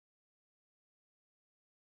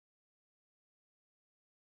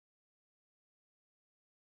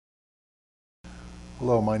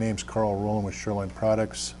Hello, my name's Carl Rowland with Sherline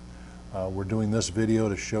Products. We're doing this video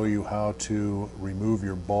to show you how to remove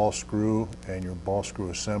your ball screw and your ball screw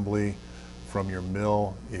assembly from your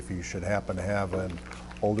mill if you should happen to have an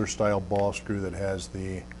older style ball screw that has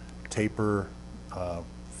the taper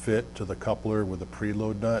fit to the coupler with a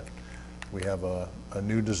preload nut. We have a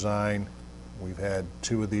new design. We've had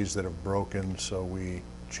two of these that have broken, so we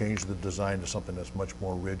changed the design to something that's much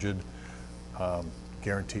more rigid,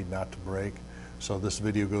 guaranteed not to break. So this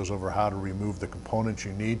video goes over how to remove the components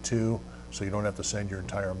you need to, so you don't have to send your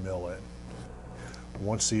entire mill in.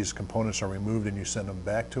 Once these components are removed and you send them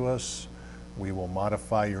back to us, we will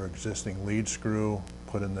modify your existing lead screw,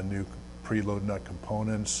 put in the new preload nut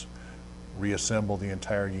components, reassemble the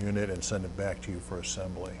entire unit, and send it back to you for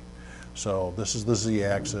assembly. So this is the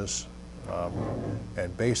Z-axis,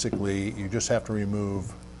 and basically you just have to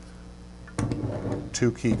remove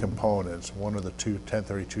two key components. One of the two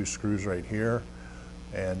 1032 screws right here,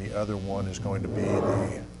 and the other one is going to be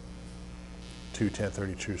the two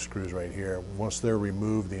 1032 screws right here. Once they're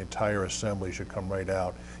removed, the entire assembly should come right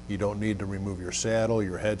out. You don't need to remove your saddle,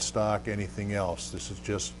 your headstock, anything else. This is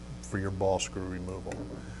just for your ball screw removal.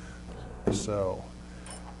 So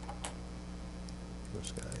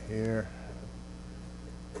this guy here.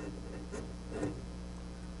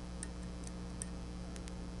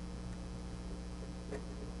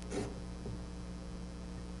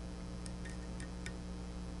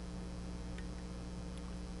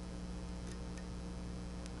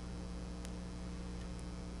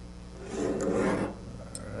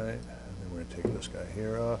 Take this guy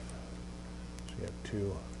here off. So you have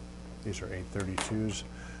two, these are 832s.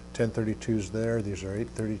 1032s there, these are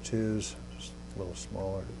 832s, just a little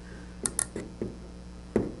smaller.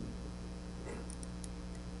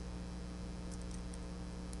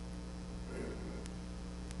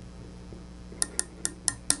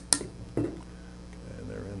 And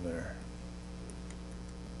they're in there.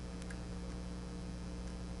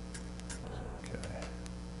 Okay.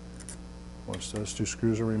 Once those two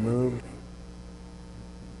screws are removed,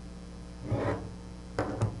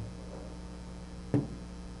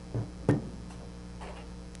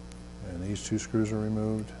 these two screws are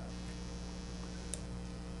removed.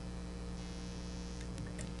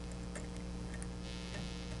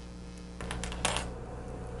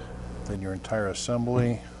 Then your entire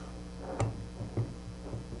assembly.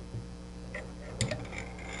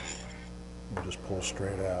 We'll just pull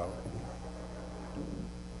straight out.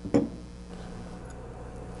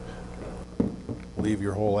 Leave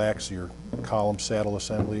your whole axle, your column saddle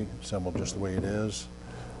assembly, assembled just the way it is.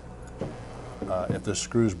 If the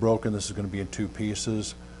screw's broken, this is going to be in two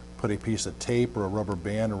pieces. Put a piece of tape or a rubber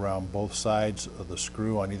band around both sides of the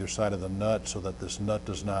screw on either side of the nut so that this nut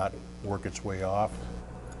does not work its way off.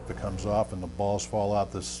 If it comes off and the balls fall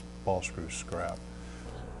out, this ball screw's scrap.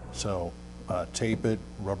 So tape it,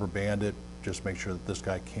 rubber band it, just make sure that this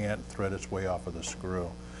guy can't thread its way off of the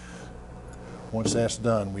screw. Once that's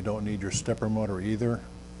done, we don't need your stepper motor either.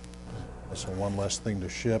 That's one less thing to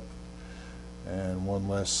ship and one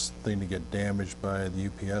less thing to get damaged by the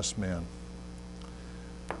UPS man.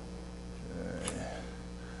 Okay.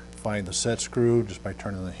 Find the set screw just by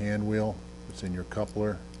turning the hand wheel. It's in your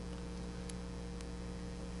coupler.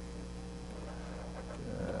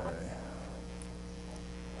 Okay.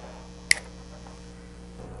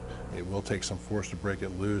 It will take some force to break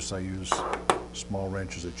it loose. I use small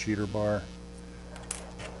wrenches, a cheater bar.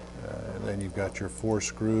 And then you've got your four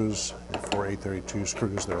screws, your four 832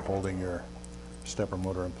 screws that are holding your stepper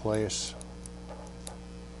motor in place.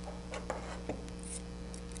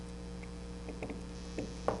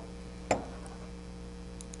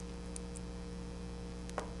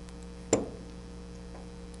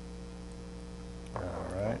 All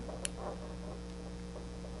right.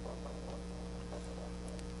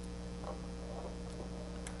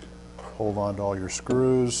 Hold on to all your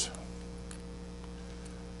screws.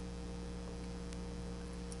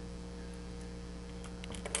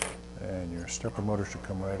 And your stepper motor should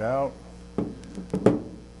come right out.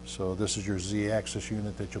 So this is your Z-axis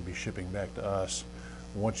unit that you'll be shipping back to us.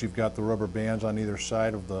 Once you've got the rubber bands on either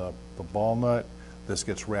side of the ball nut, this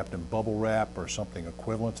gets wrapped in bubble wrap or something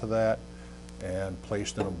equivalent to that and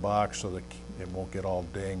placed in a box so that it won't get all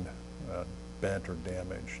dinged, bent, or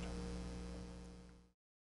damaged.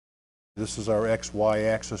 This is our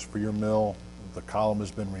XY axis for your mill. The column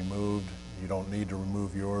has been removed. You don't need to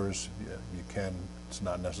remove yours. You can, it's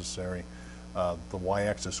not necessary. The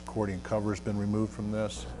Y-axis accordion cover has been removed from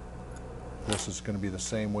this. This is going to be the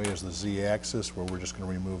same way as the Z-axis, where we're just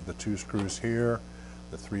going to remove the two screws here,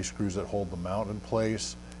 the three screws that hold the mount in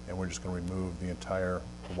place, and we're just going to remove the entire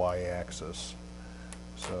Y-axis.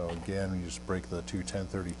 So again, you just break the two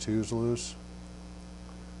 1032s loose.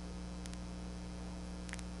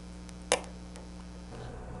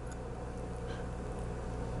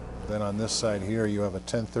 Then on this side here, you have a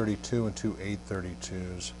 1032 and two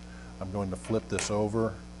 832s. I'm going to flip this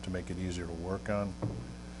over to make it easier to work on.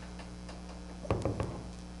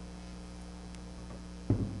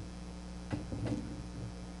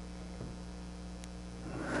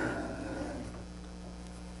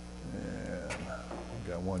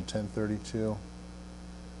 One 1032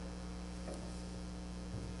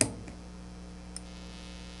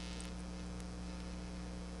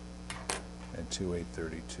 and two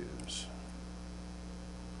 832s.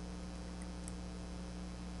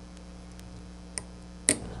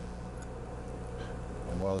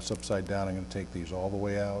 And while it's upside down, I'm going to take these all the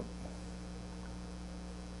way out.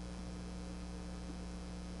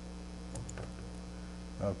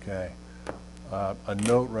 Okay, a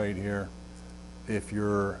note right here. If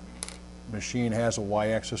your machine has a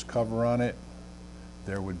y-axis cover on it,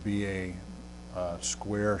 there would be a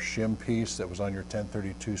square shim piece that was on your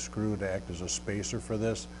 1032 screw to act as a spacer for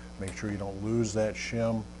this. Make sure you don't lose that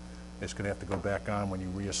shim. It's going to have to go back on when you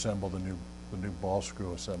reassemble the new ball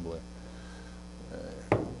screw assembly.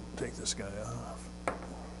 Take this guy off.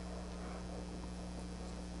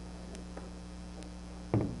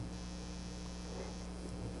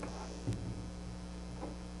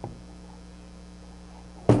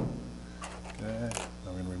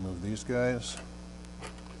 I'm going to remove these guys.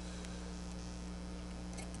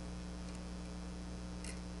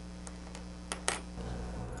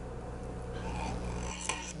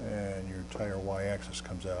 And your entire y-axis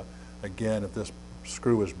comes out. Again, if this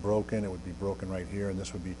screw is broken, it would be broken right here, and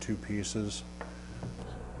this would be two pieces.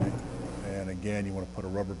 And again, you want to put a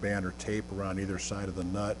rubber band or tape around either side of the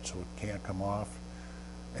nut so it can't come off.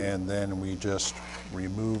 And then we just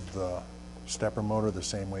remove the stepper motor the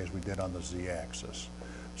same way as we did on the Z-axis.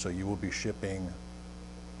 So you will be shipping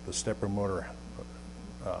the stepper motor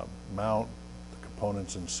mount, the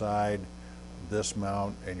components inside, this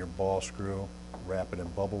mount, and your ball screw. Wrap it in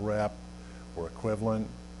bubble wrap or equivalent,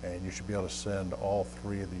 and you should be able to send all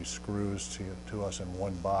three of these screws to us in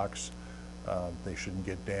one box. They shouldn't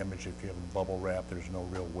get damaged if you have a bubble wrap. There's no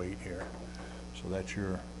real weight here. So that's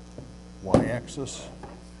your y-axis.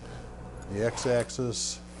 The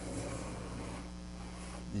x-axis,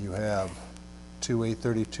 you have two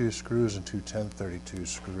 832 screws and two 1032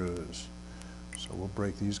 screws. So we'll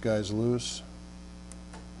break these guys loose.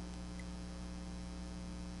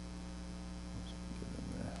 Get in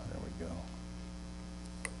there. There we go.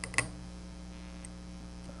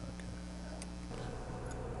 Okay.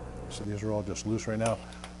 So these are all just loose right now.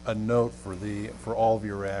 A note for all of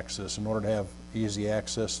your axis, in order to have easy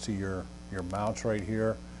access to your mounts right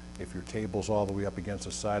here, if your table's all the way up against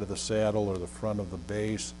the side of the saddle or the front of the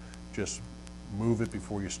base, just move it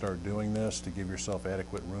before you start doing this to give yourself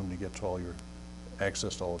adequate room to get to all your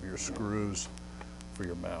access to all of your screws for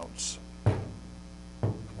your mounts. All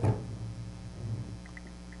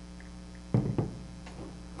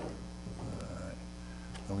right.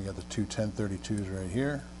 Then we got the two 1032s right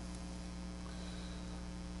here.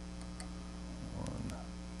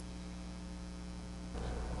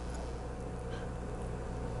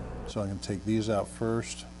 So I'm going to take these out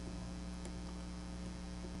first.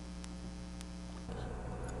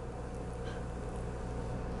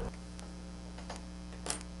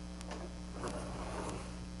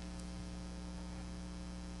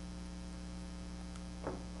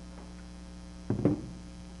 And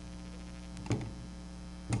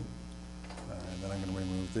then I'm going to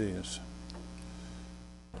remove these.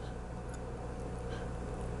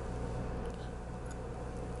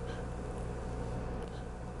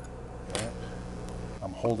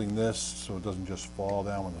 I'm holding this so it doesn't just fall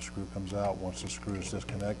down when the screw comes out. Once the screw is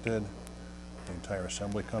disconnected, the entire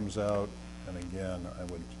assembly comes out. And again, I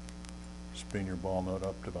would spin your ball nut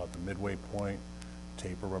up to about the midway point,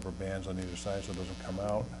 taper rubber bands on either side so it doesn't come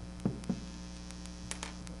out.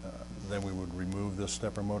 Then we would remove this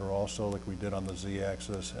stepper motor also like we did on the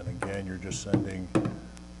Z-axis. And again, you're just sending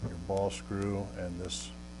your ball screw and this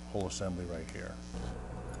whole assembly right here.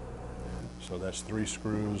 So that's 3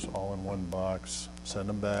 screws all in one box. Send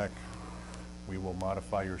them back. We will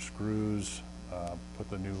modify your screws, put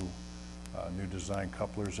the new design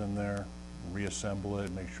couplers in there, reassemble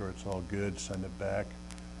it, make sure it's all good, send it back.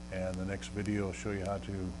 And the next video will show you how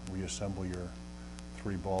to reassemble your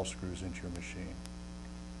 3 ball screws into your machine.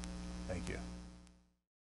 Thank you.